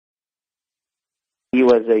He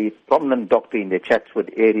was a prominent doctor in the Chatsworth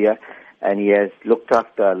area, and he has looked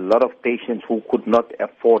after a lot of patients who could not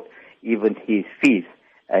afford even his fees.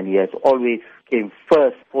 And he has always came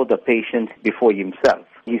first for the patient before himself.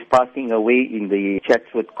 His passing away in the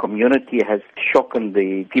Chatsworth community has shocked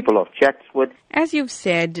the people of Chatsworth. As you've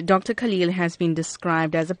said, Dr. Khalil has been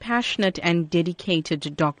described as a passionate and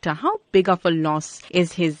dedicated doctor. How big of a loss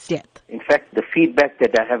is his death? In fact, the feedback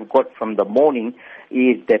that I have got from the morning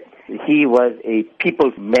is that he was a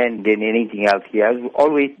people's man than anything else. He has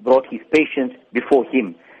always brought his patients before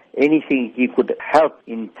him. Anything he could help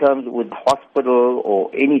in terms with hospital or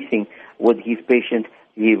anything with his patients,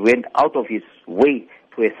 he went out of his way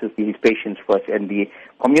to assist his patients first. And the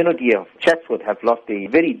community of Chatsworth have lost a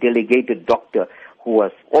very delegated doctor who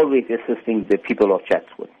was always assisting the people of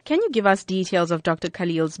Chatsworth. Can you give us details of Dr.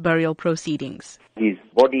 Khalil's burial proceedings? His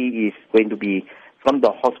body is going to be from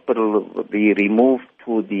the hospital, be removed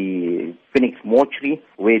to the Phoenix mortuary,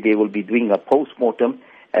 where they will be doing a post-mortem,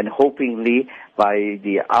 and hopefully by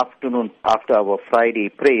the afternoon after our Friday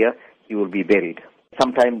prayer, he will be buried.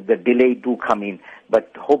 Sometimes the delay do come in,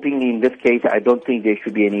 but hoping in this case, I don't think there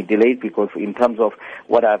should be any delays, because in terms of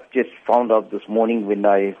what I've just found out this morning when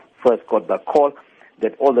I first got the call,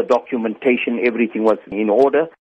 that all the documentation, everything was in order.